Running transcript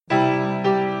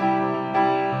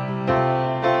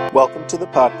Welcome to the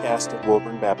podcast of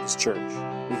Woburn Baptist Church.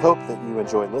 We hope that you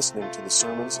enjoy listening to the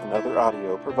sermons and other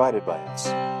audio provided by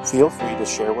us. Feel free to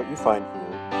share what you find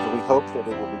here, and we hope that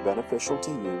it will be beneficial to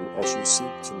you as you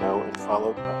seek to know and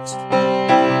follow Christ.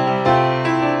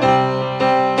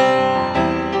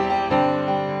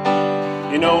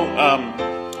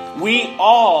 We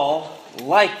all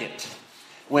like it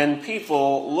when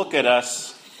people look at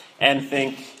us and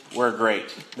think we're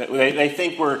great. They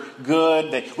think we're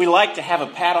good. We like to have a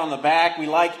pat on the back. We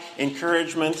like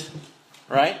encouragement,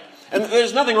 right? And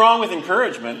there's nothing wrong with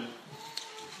encouragement.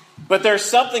 But there's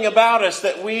something about us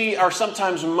that we are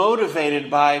sometimes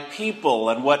motivated by people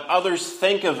and what others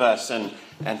think of us and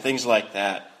things like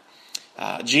that.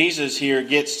 Jesus here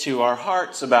gets to our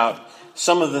hearts about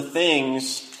some of the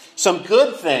things, some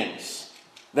good things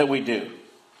that we do,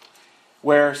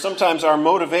 where sometimes our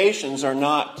motivations are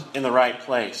not in the right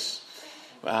place.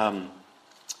 In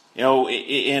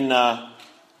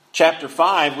chapter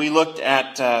 5, we looked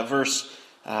at verse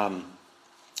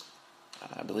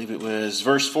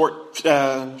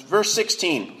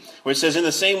 16, where it says, "In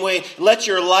the same way, let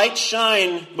your light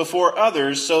shine before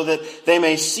others so that they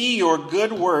may see your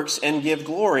good works and give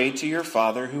glory to your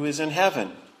Father who is in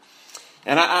heaven."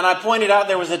 And I pointed out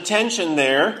there was a tension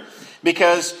there,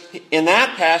 because in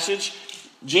that passage,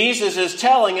 Jesus is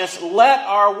telling us, let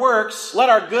our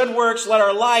good works, let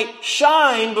our light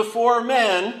shine before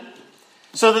men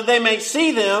so that they may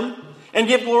see them and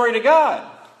give glory to God.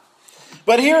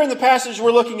 But here in the passage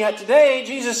we're looking at today,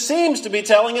 Jesus seems to be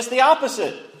telling us the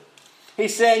opposite.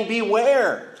 He's saying,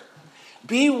 beware.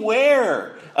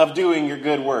 Beware of doing your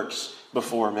good works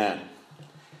before men.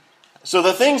 So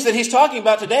the things that he's talking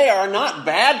about today are not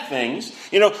bad things.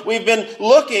 We've been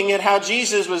looking at how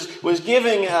Jesus was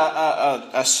giving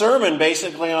a sermon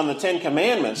basically on the Ten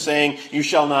Commandments, saying, you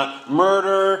shall not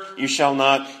murder, you shall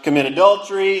not commit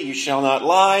adultery, you shall not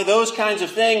lie. Those kinds of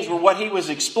things were what he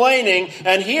was explaining.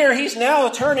 And here he's now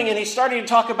turning and he's starting to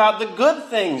talk about the good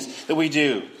things that we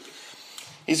do.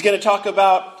 He's going to talk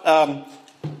about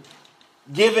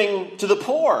giving to the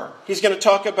poor. He's going to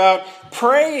talk about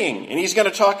praying, and he's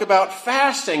going to talk about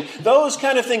fasting. Those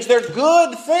kind of things, they're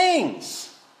good things.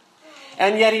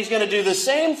 And yet he's going to do the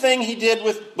same thing he did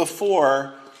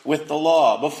before with the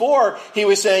law. Before, he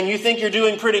was saying, you think you're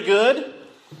doing pretty good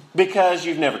because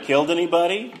you've never killed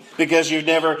anybody, because you've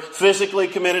never physically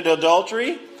committed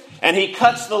adultery. And he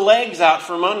cuts the legs out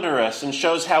from under us and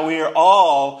shows how we are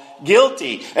all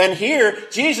guilty. And here,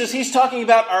 Jesus, he's talking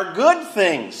about our good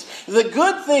things. The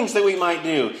good things that we might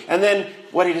do. And then,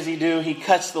 what does he do? He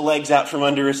cuts the legs out from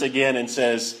under us again and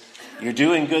says, you're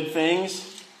doing good things?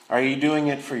 Are you doing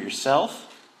it for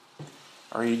yourself?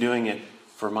 Or are you doing it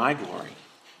for my glory?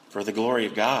 For the glory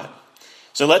of God?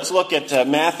 So let's look at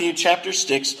Matthew chapter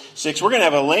 6. We're going to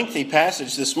have a lengthy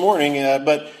passage this morning,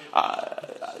 but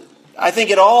I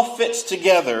think it all fits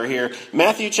together here.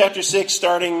 Matthew chapter 6,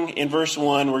 starting in verse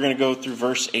 1, we're going to go through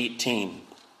verse 18.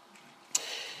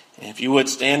 And if you would,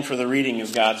 stand for the reading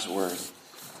of God's Word.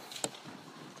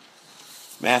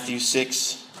 Matthew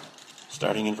 6,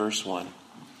 starting in verse 1.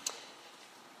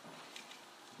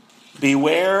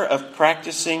 Beware of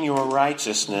practicing your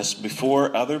righteousness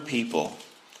before other people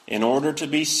in order to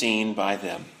be seen by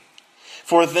them.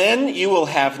 For then you will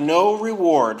have no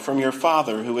reward from your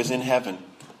Father who is in heaven.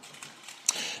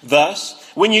 Thus,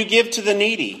 when you give to the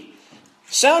needy,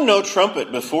 sound no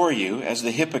trumpet before you, as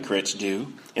the hypocrites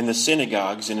do in the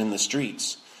synagogues and in the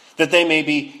streets, that they may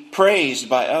be praised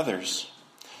by others.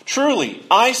 Truly,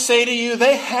 I say to you,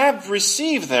 they have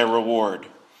received their reward.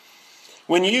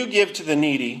 When you give to the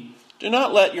needy, do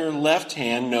not let your left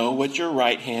hand know what your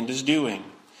right hand is doing,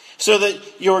 so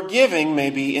that your giving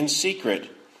may be in secret,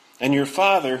 and your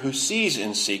Father who sees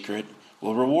in secret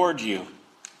will reward you.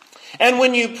 And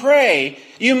when you pray,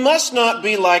 you must not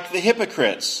be like the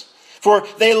hypocrites, for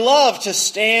they love to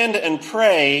stand and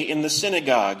pray in the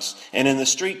synagogues and in the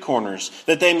street corners,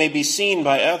 that they may be seen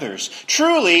by others.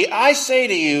 Truly, I say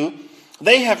to you,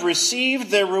 they have received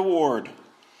their reward.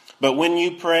 But when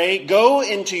you pray, go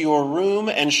into your room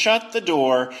and shut the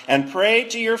door and pray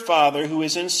to your Father who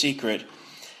is in secret,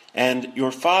 and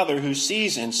your Father who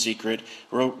sees in secret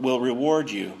will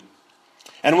reward you.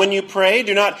 And when you pray,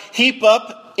 do not heap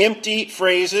up empty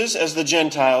phrases as the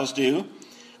Gentiles do,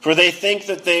 for they think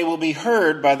that they will be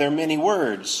heard by their many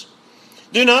words.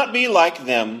 Do not be like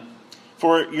them,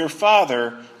 for your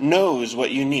Father knows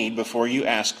what you need before you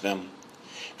ask them.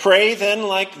 Pray then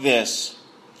like this: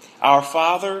 Our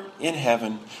Father in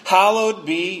heaven, hallowed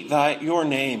be your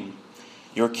name.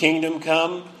 Your kingdom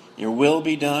come, your will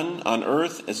be done on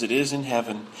earth as it is in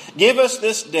heaven. Give us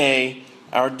this day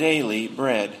our daily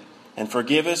bread, and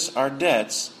forgive us our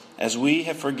debts as we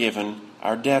have forgiven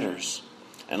our debtors.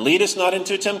 And lead us not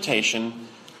into temptation,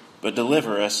 but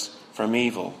deliver us from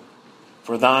evil.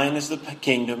 For thine is the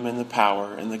kingdom and the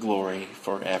power and the glory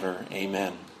forever.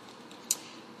 Amen.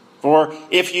 For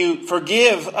if you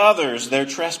forgive others their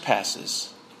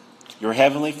trespasses, your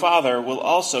heavenly Father will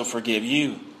also forgive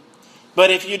you. But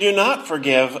if you do not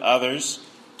forgive others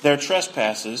their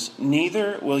trespasses,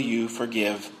 neither will your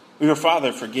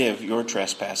Father forgive your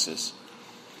trespasses.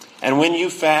 And when you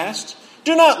fast,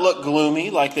 do not look gloomy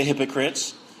like the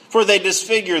hypocrites, for they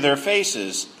disfigure their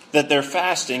faces, that their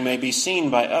fasting may be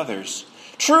seen by others.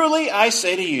 Truly, I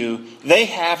say to you, they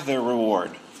have their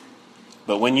reward.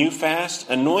 But when you fast,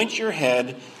 anoint your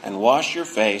head and wash your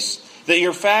face, that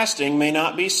your fasting may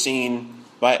not be seen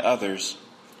by others,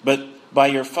 but by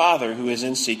your Father who is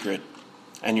in secret.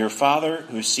 And your Father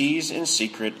who sees in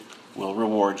secret will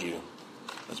reward you.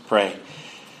 Let's pray.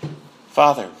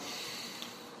 Father,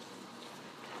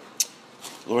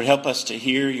 Lord, help us to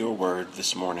hear your word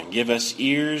this morning. Give us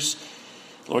ears.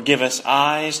 Lord, give us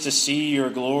eyes to see your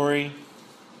glory.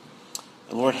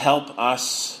 And Lord, help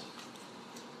us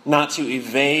not to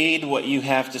evade what you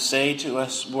have to say to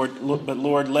us, Lord, but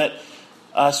Lord, let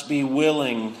us be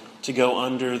willing to go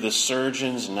under the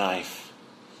surgeon's knife.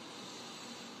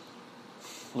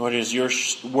 Lord, as your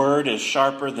word is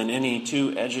sharper than any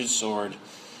two-edged sword,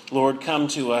 Lord, come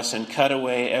to us and cut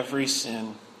away every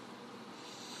sin,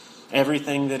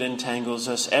 everything that entangles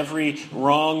us, every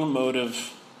wrong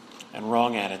motive and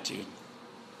wrong attitude.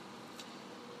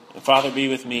 And Father, be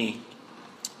with me,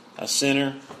 a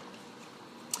sinner.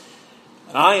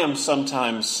 And I am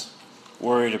sometimes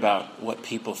worried about what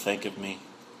people think of me.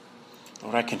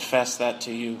 Lord, I confess that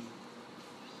to you.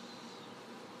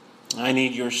 I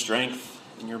need your strength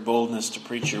and your boldness to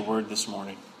preach your word this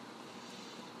morning.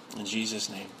 In Jesus'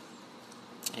 name,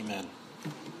 amen.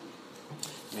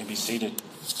 You may be seated.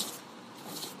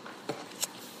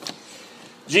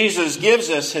 Jesus gives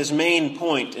us his main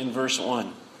point in verse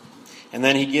 1. And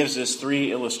then he gives us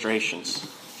 3 illustrations.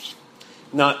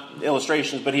 Not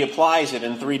illustrations, but he applies it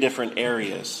in 3 different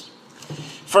areas.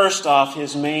 First off,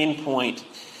 his main point.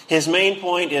 His main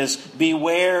point is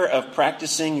beware of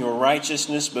practicing your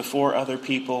righteousness before other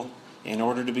people in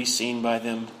order to be seen by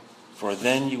them, for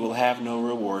then you will have no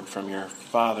reward from your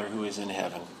Father who is in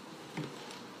heaven.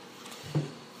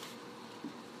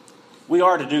 We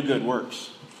are to do good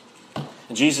works.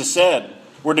 And Jesus said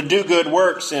we're to do good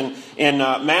works in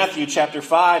Matthew chapter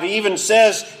 5. He even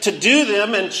says to do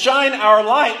them and shine our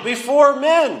light before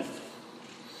men.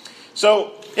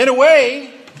 So, in a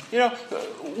way,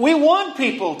 we want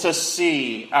people to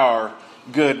see our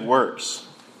good works.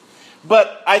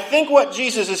 But I think what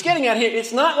Jesus is getting at here,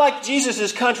 it's not like Jesus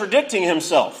is contradicting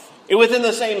himself within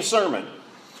the same sermon.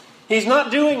 He's not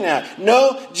doing that.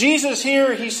 No, Jesus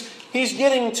here, he's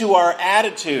getting to our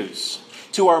attitudes,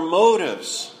 to our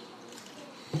motives.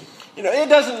 It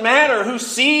doesn't matter who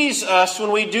sees us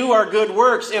when we do our good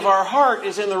works if our heart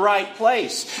is in the right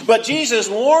place. But Jesus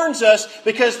warns us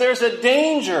because there's a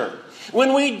danger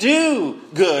when we do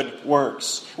good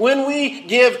works, when we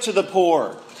give to the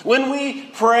poor, when we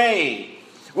pray,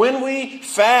 when we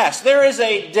fast. There is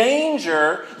a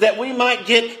danger that we might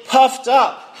get puffed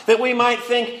up, that we might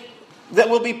think that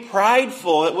we'll be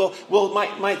prideful, that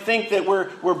might think that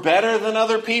we're better than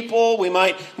other people. We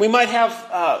might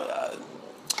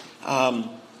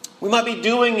be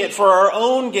doing it for our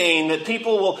own gain, that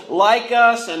people will like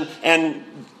us and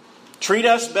treat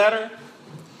us better.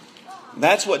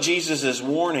 That's what Jesus is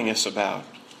warning us about.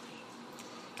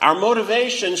 Our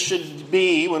motivation should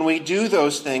be, when we do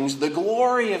those things, the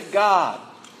glory of God,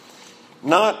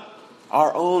 not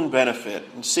our own benefit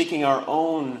and seeking our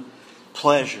own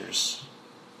pleasures.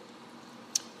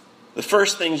 The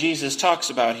first thing Jesus talks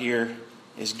about here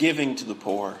is giving to the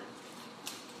poor.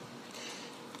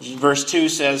 Verse 2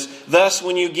 says, "Thus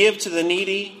when you give to the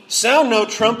needy, sound no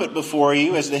trumpet before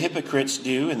you, as the hypocrites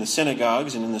do in the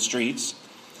synagogues and in the streets,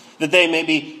 that they may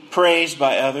be praised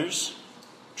by others.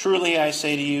 Truly I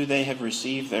say to you, they have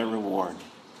received their reward."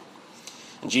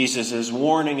 And Jesus is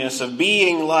warning us of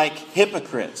being like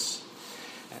hypocrites.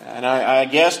 And I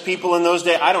guess people in those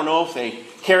days, I don't know if they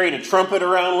carried a trumpet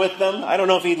around with them. I don't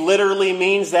know if he literally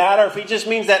means that or if he just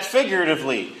means that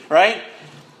figuratively, right?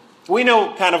 We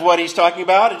know kind of what he's talking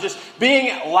about. It's just being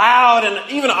loud and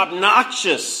even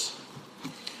obnoxious.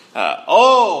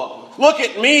 Look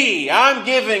at me. I'm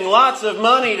giving lots of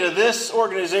money to this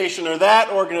organization or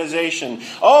that organization.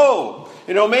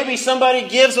 Maybe somebody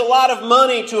gives a lot of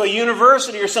money to a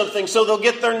university or something so they'll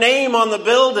get their name on the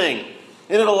building.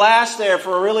 And it'll last there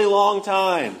for a really long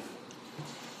time.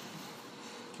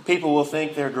 People will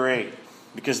think they're great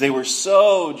because they were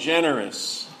so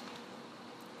generous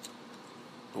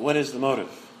But what is the motive?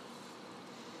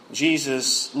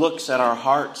 Jesus looks at our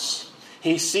hearts.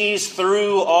 He sees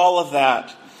through all of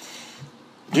that.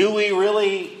 Do we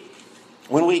really,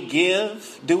 when we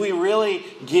give, do we really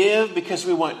give because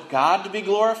we want God to be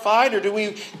glorified? Or do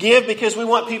we give because we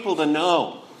want people to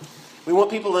know? We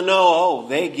want people to know, oh,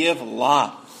 they give a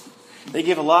lot. They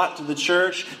give a lot to the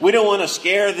church. We don't want to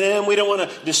scare them. We don't want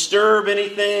to disturb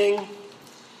anything.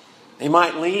 They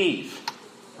might leave,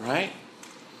 right?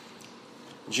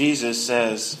 Jesus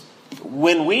says,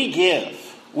 when we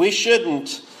give, we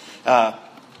shouldn't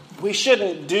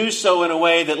do so in a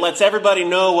way that lets everybody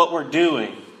know what we're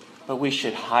doing, but we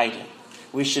should hide it.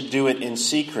 We should do it in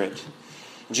secret.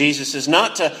 Jesus is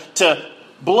not to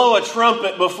blow a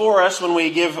trumpet before us when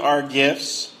we give our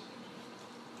gifts,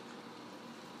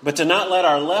 but to not let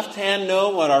our left hand know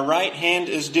what our right hand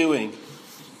is doing.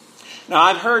 Now,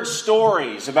 I've heard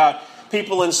stories about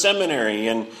people in seminary,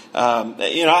 and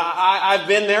I've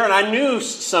been there, and I knew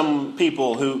some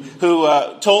people who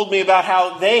told me about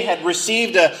how they had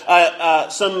received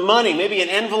some money, maybe an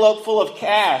envelope full of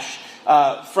cash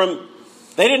from.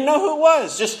 They didn't know who it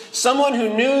was, just someone who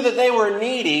knew that they were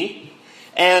needy,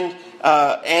 and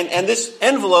this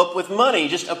envelope with money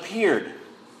just appeared.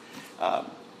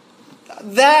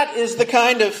 That is the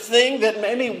kind of thing that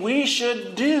maybe we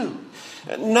should do.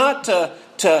 Not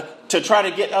to try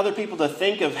to get other people to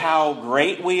think of how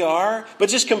great we are, but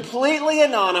just completely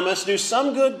anonymous, do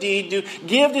some good deed,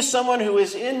 give to someone who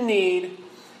is in need,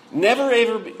 never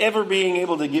ever being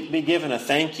able to be given a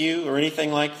thank you or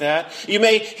anything like that. You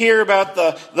may hear about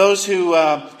those who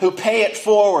pay it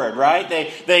forward, right?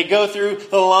 They go through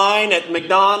the line at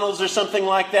McDonald's or something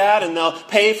like that, and they'll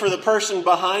pay for the person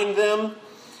behind them.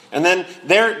 And then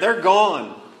they're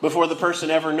gone before the person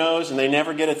ever knows, and they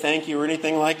never get a thank you or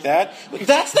anything like that.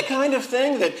 That's the kind of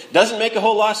thing that doesn't make a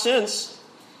whole lot of sense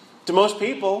to most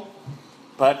people,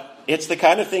 but it's the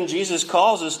kind of thing Jesus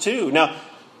calls us to. Now,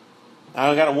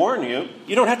 I've got to warn you,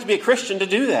 you don't have to be a Christian to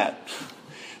do that.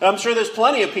 I'm sure there's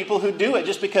plenty of people who do it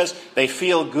just because they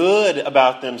feel good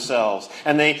about themselves,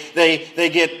 and they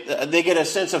get a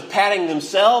sense of patting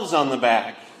themselves on the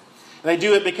back. They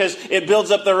do it because it builds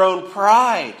up their own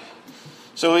pride.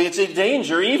 So it's a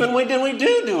danger even when we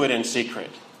do it in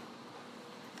secret.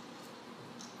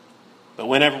 But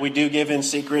whenever we do give in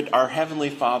secret, our Heavenly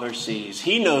Father sees.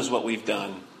 He knows what we've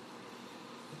done.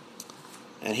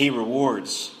 And He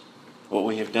rewards what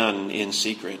we have done in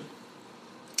secret.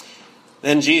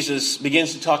 Then Jesus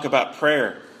begins to talk about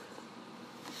prayer.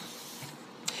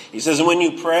 He says, and when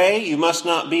you pray, you must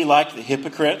not be like the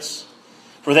hypocrites,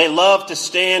 for they love to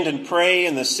stand and pray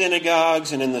in the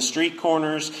synagogues and in the street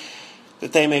corners,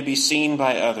 that they may be seen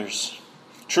by others.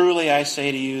 Truly, I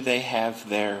say to you, they have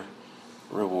their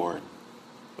reward.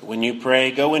 But when you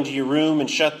pray, go into your room and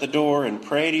shut the door and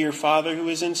pray to your Father who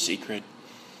is in secret.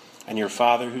 And your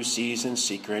Father who sees in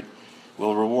secret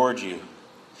will reward you.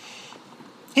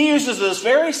 He uses this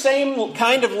very same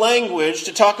kind of language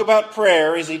to talk about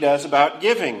prayer as he does about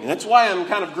giving. That's why I'm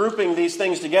kind of grouping these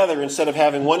things together instead of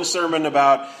having one sermon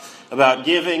about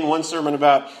giving, one sermon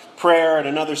about prayer, and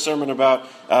another sermon about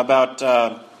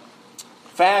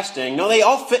fasting. No, they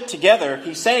all fit together.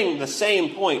 He's saying the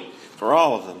same point for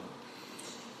all of them.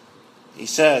 He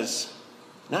says,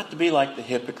 not to be like the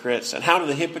hypocrites. And how do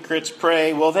the hypocrites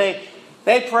pray? Well, they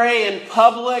pray in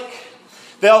public.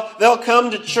 They'll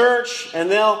come to church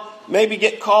and they'll maybe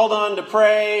get called on to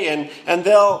pray, and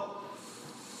they'll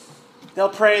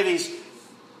pray these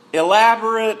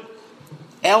elaborate,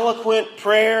 eloquent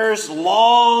prayers,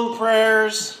 long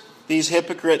prayers. These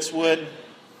hypocrites would.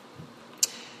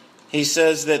 He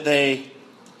says that they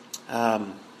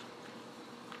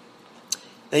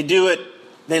do it.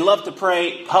 They love to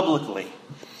pray publicly.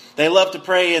 They love to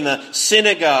pray in the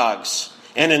synagogues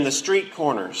and in the street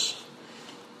corners.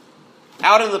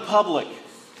 Out in the public.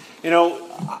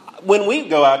 When we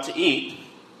go out to eat,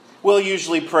 we'll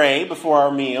usually pray before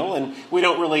our meal, and we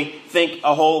don't really think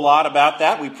a whole lot about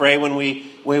that. We pray when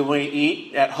we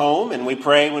eat at home, and we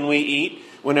pray when we eat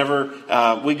whenever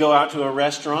we go out to a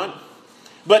restaurant.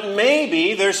 But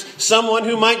maybe there's someone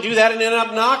who might do that in an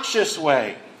obnoxious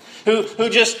way, who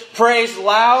just prays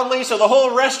loudly so the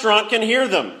whole restaurant can hear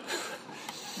them.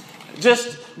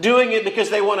 Just doing it because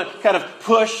they want to kind of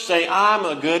push, say, I'm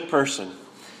a good person.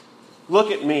 Look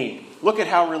at me. Look at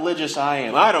how religious I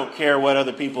am. I don't care what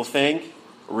other people think.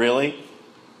 Really?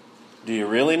 Do you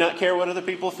really not care what other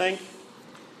people think?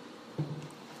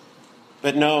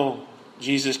 But no,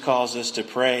 Jesus calls us to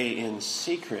pray in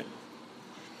secret.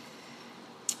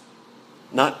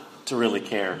 Not to really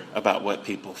care about what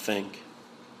people think.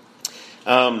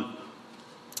 And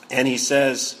he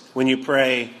says, when you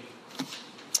pray,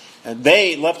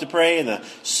 They love to pray in the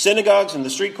synagogues and the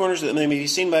street corners that they may be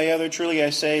seen by others. Truly I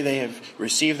say, they have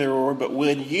received their reward. But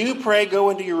when you pray, go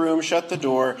into your room, shut the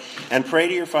door, and pray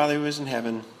to your Father who is in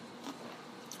heaven.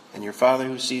 And your Father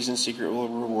who sees in secret will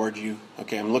reward you.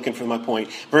 Okay, I'm looking for my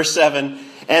point. Verse 7,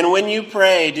 and when you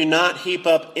pray, do not heap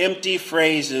up empty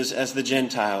phrases as the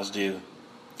Gentiles do,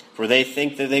 for they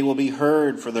think that they will be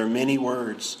heard for their many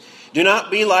words. Do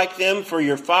not be like them, for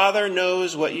your Father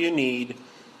knows what you need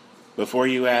before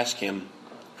you ask Him.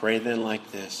 Pray then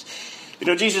like this.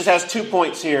 Jesus has 2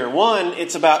 points here. One,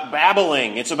 it's about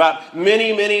babbling. It's about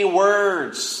many, many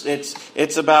words.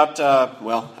 It's about,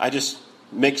 I just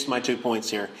mixed my 2 points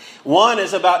here. One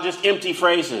is about just empty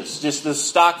phrases, just the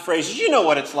stock phrases. You know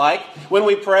what it's like. When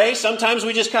we pray, sometimes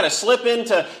we just kind of slip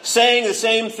into saying the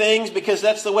same things because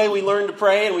that's the way we learn to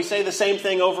pray, and we say the same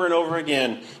thing over and over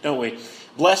again, don't we?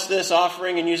 Bless this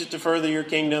offering and use it to further your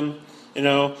kingdom.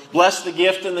 Bless the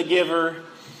gift and the giver.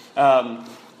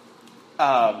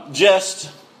 Just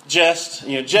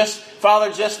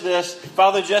Father, just this,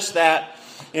 Father, just that.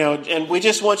 And we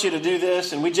just want you to do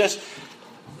this, and we just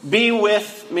be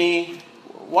with me.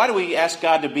 Why do we ask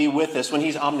God to be with us when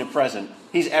He's omnipresent?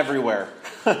 He's everywhere.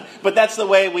 But that's the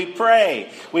way we pray.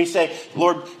 We say,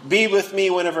 Lord, be with me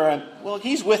whenever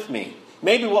He's with me.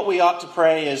 Maybe what we ought to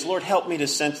pray is, Lord, help me to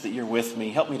sense that you're with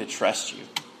me. Help me to trust you.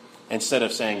 Instead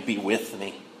of saying, be with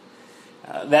me.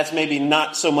 That's maybe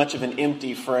not so much of an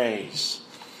empty phrase.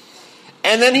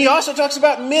 And then he also talks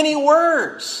about many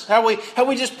words. How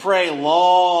we just pray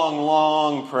long,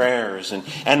 long prayers.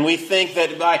 And we think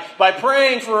that by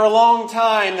praying for a long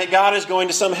time that God is going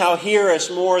to somehow hear us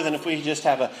more than if we just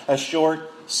have a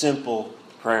short, simple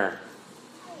prayer.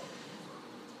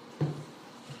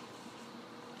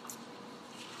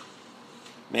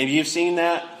 Maybe you've seen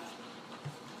that.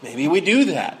 Maybe we do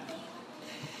that.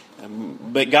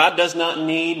 But God does not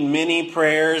need many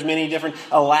prayers, many different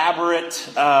elaborate,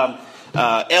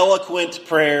 eloquent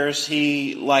prayers.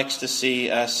 He likes to see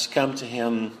us come to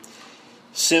Him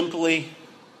simply,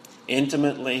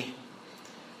 intimately.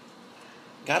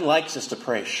 God likes us to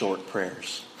pray short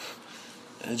prayers.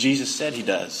 Jesus said He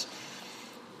does.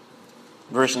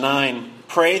 Verse 9,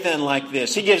 pray then like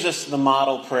this. He gives us the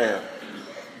model prayer.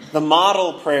 The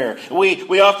model prayer.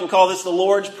 We often call this the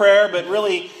Lord's Prayer, but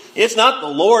really it's not the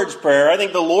Lord's Prayer. I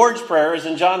think the Lord's Prayer is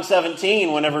in John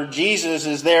 17, whenever Jesus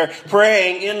is there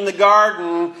praying in the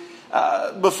garden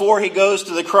before He goes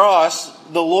to the cross.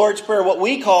 The Lord's Prayer, what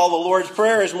we call the Lord's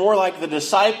Prayer, is more like the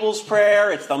disciples'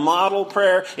 prayer. It's the model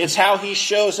prayer. It's how He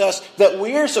shows us that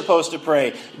we're supposed to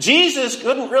pray. Jesus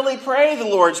couldn't really pray the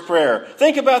Lord's Prayer.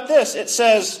 Think about this. It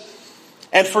says,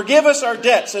 and forgive us our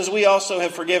debts as we also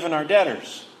have forgiven our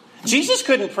debtors. Jesus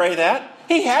couldn't pray that.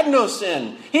 He had no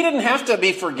sin. He didn't have to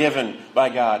be forgiven by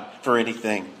God for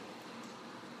anything.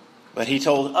 But He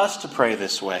told us to pray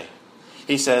this way.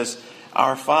 He says,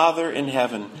 our Father in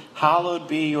heaven, hallowed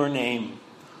be your name.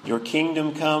 Your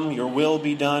kingdom come, your will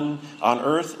be done on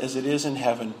earth as it is in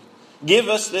heaven. Give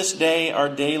us this day our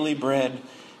daily bread.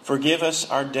 Forgive us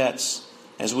our debts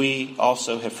as we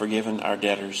also have forgiven our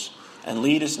debtors. And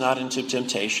lead us not into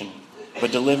temptation,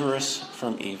 but deliver us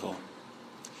from evil.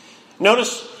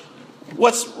 Notice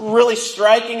what's really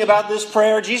striking about this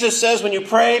prayer. Jesus says when you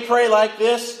pray like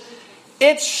this.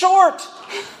 It's short.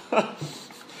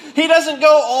 He doesn't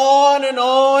go on and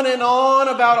on and on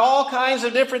about all kinds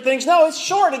of different things. No, it's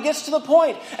short. It gets to the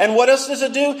point. And what else does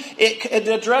it do? It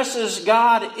addresses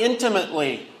God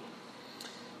intimately.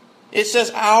 It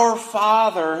says, our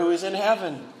Father who is in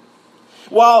heaven.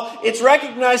 While it's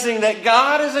recognizing that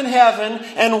God is in heaven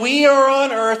and we are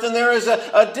on earth and there is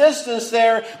a distance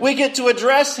there, we get to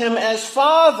address Him as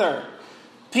Father.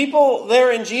 People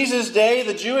there in Jesus' day,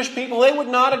 the Jewish people, they would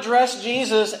not address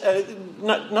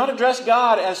not address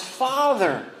God as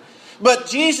Father. But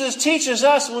Jesus teaches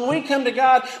us when we come to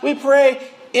God, we pray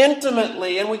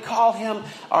intimately and we call Him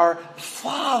our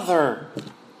Father.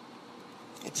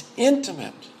 It's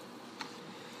intimate.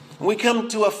 We come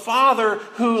to a Father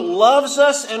who loves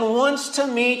us and wants to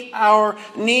meet our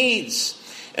needs.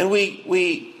 And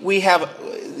we have,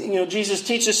 Jesus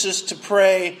teaches us to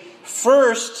pray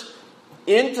first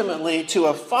intimately to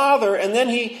a Father, and then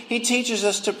He teaches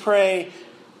us to pray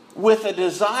with a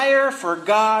desire for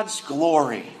God's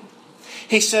glory.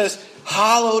 He says,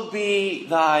 hallowed be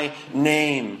thy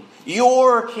name.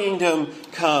 Your kingdom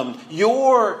come.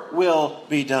 Your will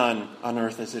be done on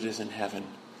earth as it is in heaven.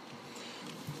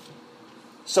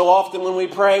 So often when we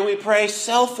pray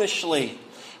selfishly.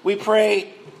 We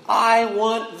pray, I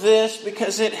want this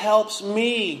because it helps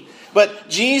me. But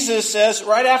Jesus says,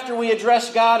 right after we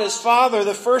address God as Father,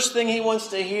 the first thing He wants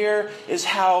to hear is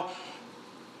how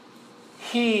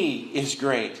He is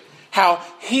great. how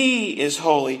He is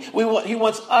holy. He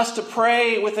wants us to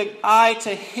pray with an eye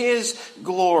to His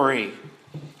glory.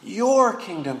 Your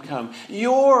kingdom come.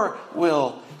 Your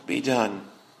will be done.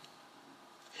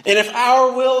 And if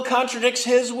our will contradicts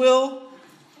His will,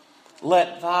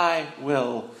 let Thy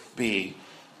will be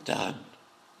done.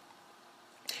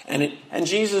 And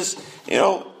Jesus,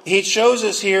 He shows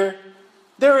us here,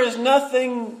 there is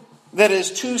nothing that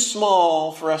is too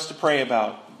small for us to pray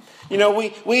about.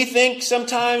 We think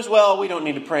sometimes, we don't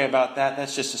need to pray about that.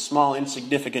 That's just a small,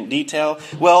 insignificant detail.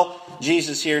 Well,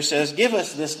 Jesus here says, give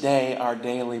us this day our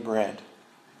daily bread.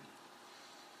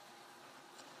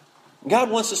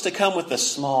 God wants us to come with the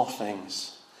small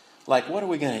things. Like, what are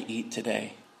we going to eat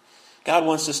today? God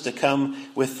wants us to come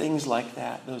with things like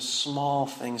that, those small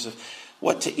things of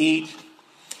what to eat.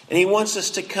 And He wants us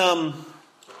to come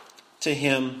to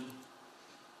Him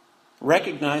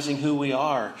recognizing who we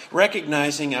are,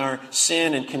 recognizing our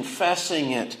sin and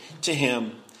confessing it to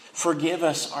Him. Forgive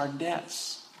us our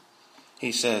debts,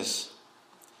 He says.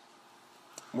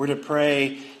 We're to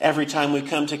pray every time we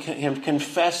come to Him,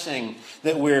 confessing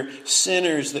that we're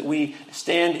sinners, that we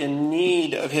stand in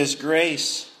need of His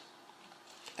grace.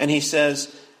 And He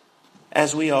says,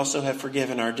 as we also have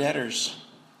forgiven our debtors.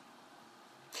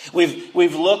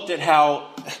 We've looked at how,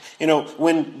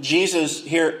 when Jesus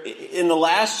here in the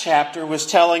last chapter was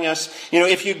telling us,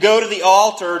 if you go to the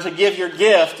altar to give your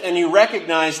gift and you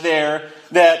recognize there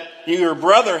that your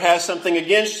brother has something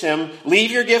against him, leave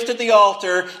your gift at the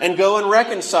altar and go and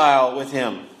reconcile with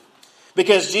him.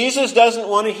 Because Jesus doesn't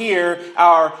want to hear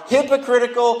our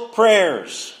hypocritical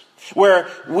prayers where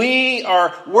we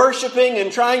are worshiping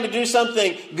and trying to do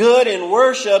something good in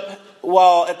worship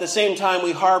while at the same time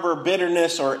we harbor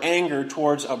bitterness or anger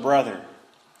towards a brother.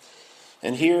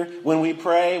 And here, when we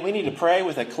pray, we need to pray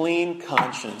with a clean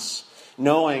conscience,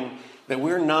 knowing that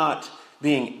we're not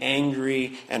being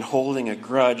angry and holding a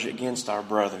grudge against our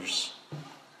brothers.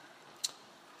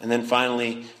 And then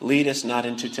finally, lead us not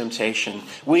into temptation.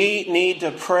 We need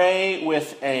to pray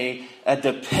with a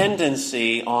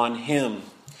dependency on Him.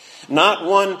 Not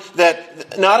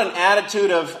an attitude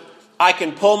of, I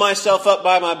can pull myself up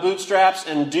by my bootstraps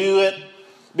and do it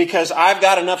because I've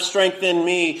got enough strength in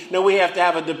me. No, we have to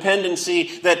have a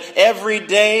dependency that every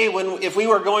day, if we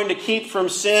were going to keep from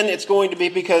sin, it's going to be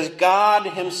because God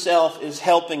Himself is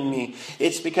helping me.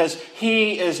 It's because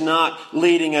He is not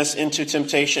leading us into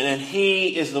temptation, and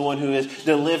He is the one who is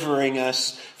delivering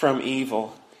us from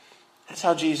evil. That's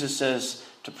how Jesus says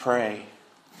to pray.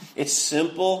 It's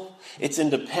simple. It's in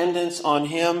dependence on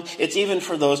Him. It's even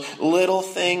for those little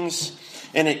things.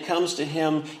 And it comes to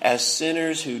Him as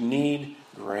sinners who need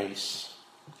grace.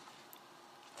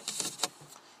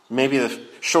 Maybe the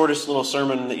shortest little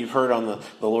sermon that you've heard on the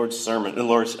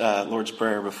Lord's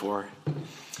Prayer before.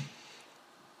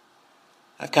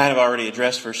 I've kind of already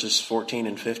addressed verses 14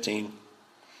 and 15.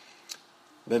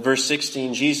 But verse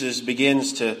 16, Jesus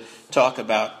begins to talk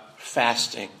about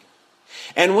fasting.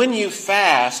 And when you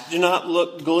fast, do not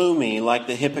look gloomy like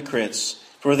the hypocrites,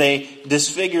 for they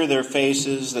disfigure their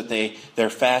faces, that their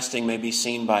fasting may be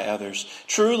seen by others.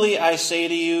 Truly, I say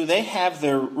to you, they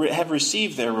have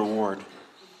received their reward.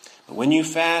 But when you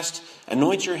fast,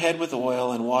 anoint your head with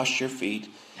oil and wash your feet,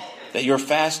 that your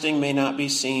fasting may not be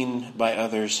seen by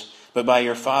others, but by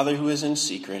your Father who is in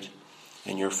secret.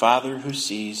 And your Father who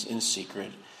sees in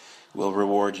secret will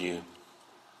reward you.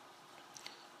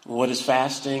 What is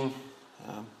fasting?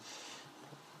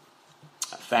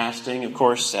 Fasting, of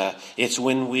course, it's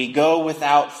when we go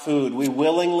without food. We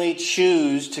willingly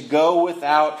choose to go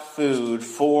without food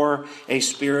for a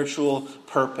spiritual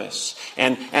purpose.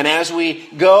 And as we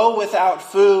go without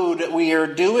food, we are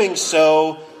doing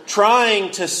so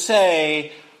trying to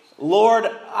say, Lord,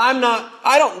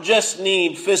 I don't just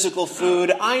need physical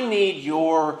food. I need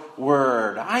your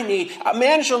word.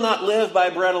 Man shall not live by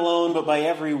bread alone, but by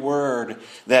every word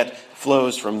that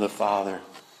flows from the Father.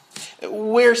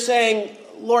 We're saying,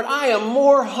 Lord, I am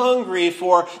more hungry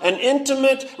for an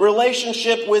intimate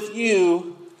relationship with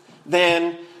you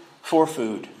than for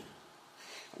food.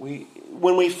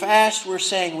 When we fast, we're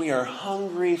saying we are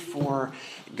hungry for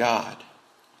God.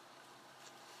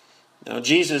 Now,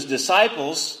 Jesus'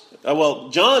 disciples,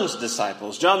 John's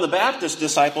disciples, John the Baptist's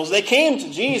disciples, they came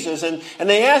to Jesus and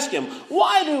they asked Him,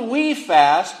 why do we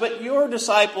fast, but your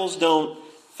disciples don't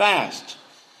fast?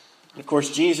 And of course,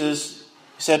 Jesus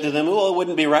said to them, it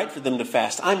wouldn't be right for them to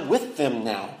fast. I'm with them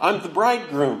now. I'm the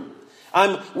bridegroom.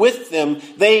 I'm with them.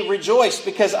 They rejoice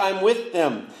because I'm with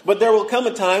them. But there will come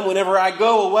a time whenever I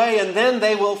go away and then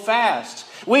they will fast.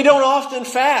 We don't often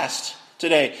fast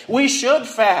today. We should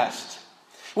fast.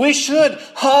 We should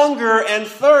hunger and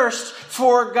thirst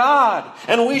for God.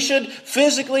 And we should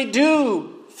physically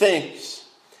do things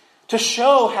to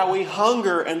show how we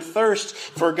hunger and thirst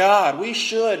for God. We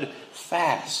should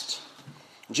fast.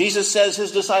 Jesus says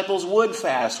his disciples would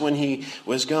fast when he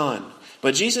was gone.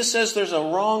 But Jesus says there's a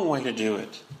wrong way to do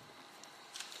it.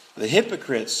 The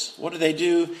hypocrites, what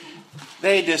do?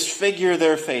 They disfigure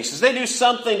their faces. They do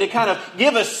something to kind of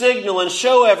give a signal and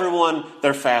show everyone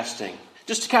they're fasting.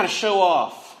 Just to kind of show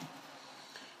off.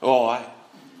 Oh,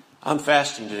 I'm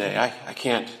fasting today. I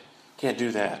can't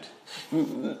do that.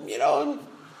 You know,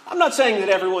 I'm not saying that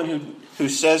everyone who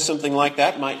says something like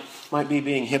that might be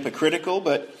being hypocritical,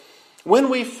 but when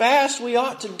we fast, we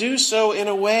ought to do so in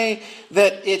a way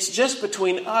that it's just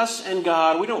between us and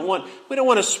God. We don't want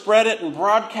to spread it and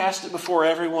broadcast it before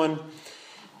everyone,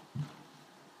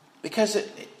 because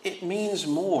it means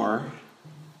more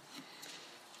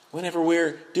whenever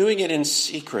we're doing it in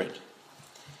secret.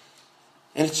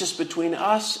 And it's just between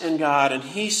us and God, and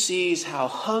He sees how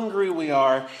hungry we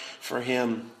are for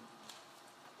Him.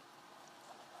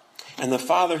 And the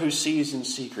Father who sees in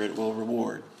secret will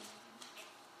reward.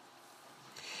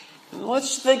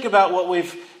 Let's think about what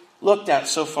we've looked at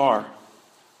so far.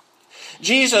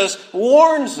 Jesus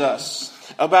warns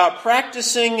us about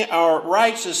practicing our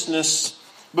righteousness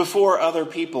before other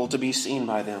people to be seen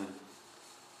by them.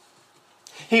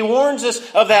 He warns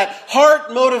us of that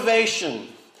heart motivation.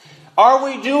 Are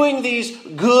we doing these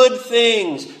good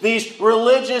things, these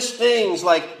religious things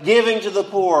like giving to the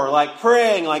poor, like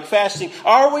praying, like fasting?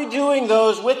 Are we doing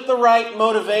those with the right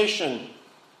motivation?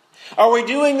 Are we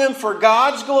doing them for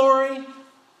God's glory?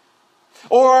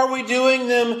 Or are we doing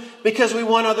them because we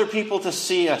want other people to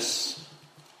see us?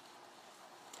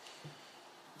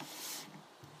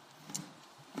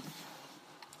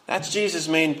 That's Jesus'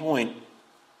 main point.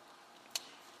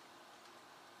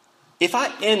 If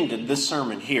I ended this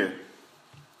sermon here,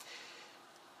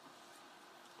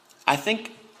 I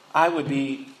think I would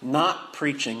be not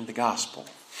preaching the gospel.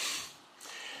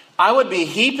 I would be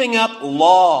heaping up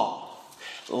law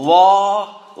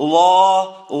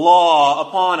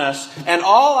upon us. And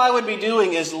all I would be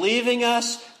doing is leaving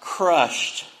us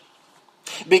crushed.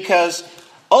 Because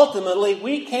ultimately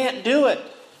we can't do it.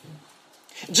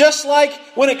 Just like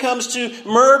when it comes to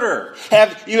murder.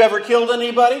 Have you ever killed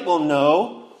anybody? Well,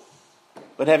 no.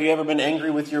 But have you ever been angry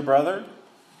with your brother?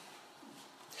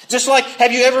 Just like,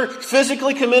 have you ever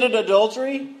physically committed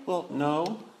adultery? Well,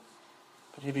 no.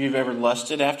 But have you ever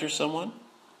lusted after someone?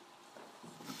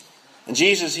 And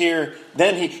Jesus here,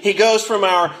 then he goes from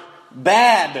our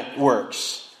bad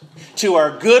works to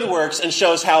our good works and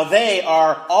shows how they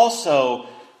are also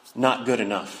not good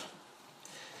enough.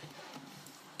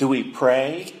 Do we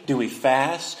pray? Do we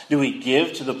fast? Do we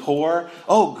give to the poor?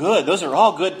 Oh, good. Those are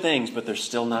all good things, but they're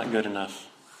still not good enough.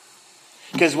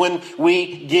 Because when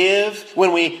we give,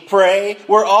 when we pray,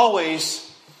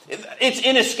 it's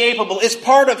inescapable. It's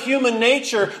part of human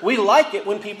nature. We like it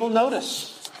when people notice.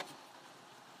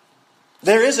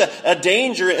 There is a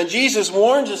danger, and Jesus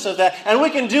warns us of that. And we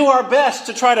can do our best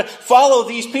to try to follow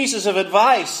these pieces of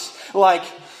advice, like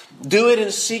do it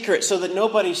in secret so that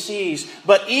nobody sees.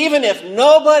 But even if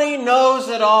nobody knows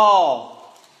at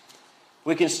all,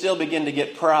 we can still begin to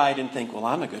get pride and think, well,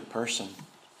 I'm a good person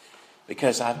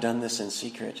because I've done this in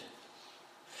secret.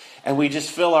 And we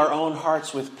just fill our own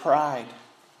hearts with pride.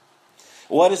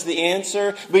 What is the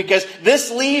answer? Because this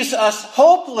leaves us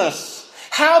hopeless.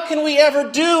 How can we ever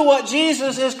do what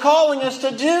Jesus is calling us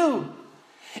to do?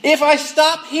 If I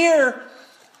stop here,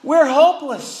 we're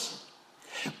hopeless.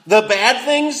 The bad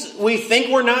things we think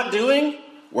we're not doing,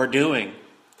 we're doing.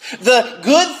 The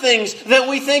good things that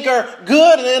we think are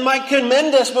good and that might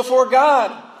commend us before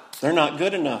God, they're not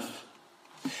good enough.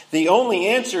 The only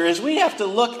answer is we have to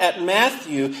look at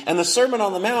Matthew and the Sermon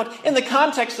on the Mount in the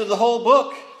context of the whole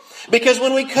book. Because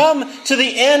when we come to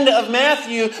the end of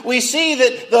Matthew, we see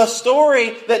that the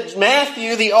story that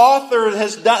Matthew, the author,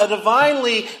 has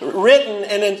divinely written,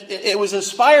 and it was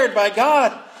inspired by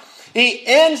God. He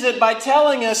ends it by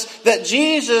telling us that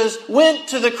Jesus went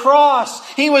to the cross.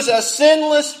 He was a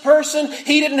sinless person.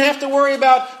 He didn't have to worry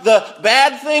about the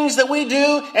bad things that we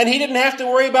do, and He didn't have to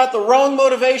worry about the wrong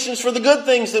motivations for the good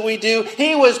things that we do.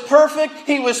 He was perfect.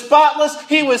 He was spotless.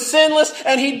 He was sinless,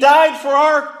 and He died for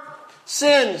our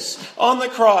sins on the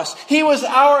cross. He was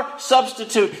our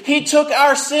substitute. He took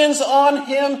our sins on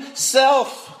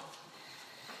Himself.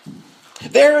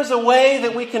 There is a way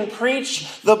that we can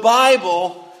preach the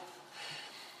Bible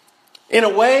in a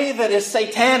way that is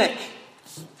satanic,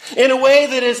 in a way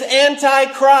that is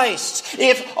anti-Christ.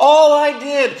 If all I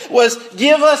did was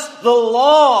give us the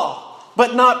law,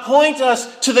 but not point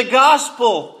us to the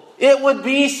gospel, it would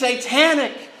be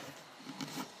satanic.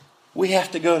 We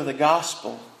have to go to the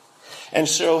gospel and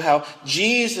show how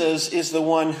Jesus is the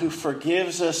one who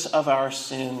forgives us of our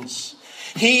sins.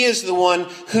 He is the one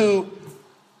who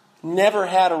never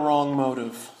had a wrong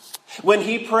motive. When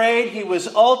he prayed, he was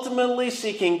ultimately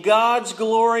seeking God's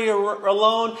glory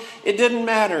alone. It didn't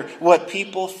matter what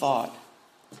people thought.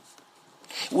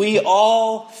 We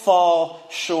all fall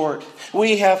short.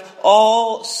 We have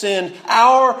all sinned.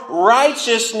 Our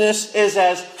righteousness is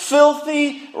as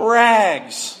filthy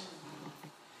rags.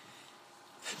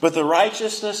 But the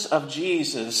righteousness of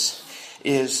Jesus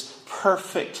is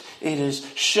perfect. It is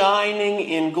shining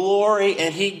in glory,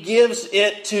 and he gives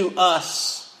it to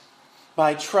us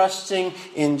by trusting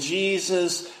in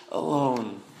Jesus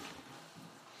alone.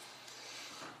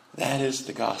 That is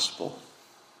the gospel.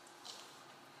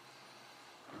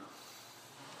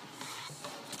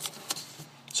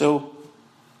 So,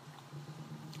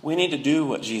 we need to do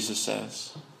what Jesus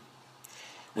says.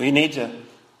 We need to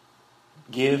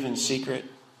give in secret.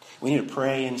 We need to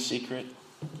pray in secret.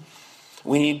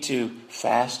 We need to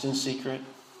fast in secret.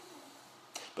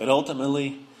 But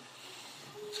ultimately,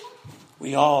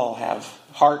 we all have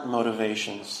heart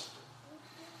motivations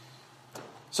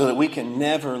so that we can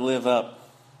never live up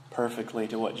perfectly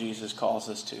to what Jesus calls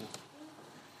us to.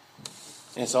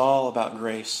 It's all about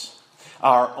grace.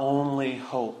 Our only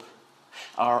hope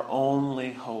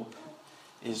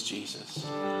is Jesus.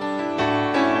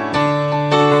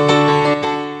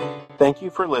 Thank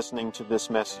you for listening to this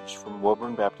message from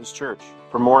Woburn Baptist Church.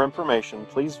 For more information,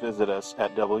 please visit us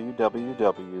at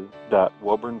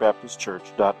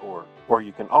www.woburnbaptistchurch.org, or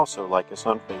you can also like us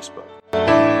on Facebook.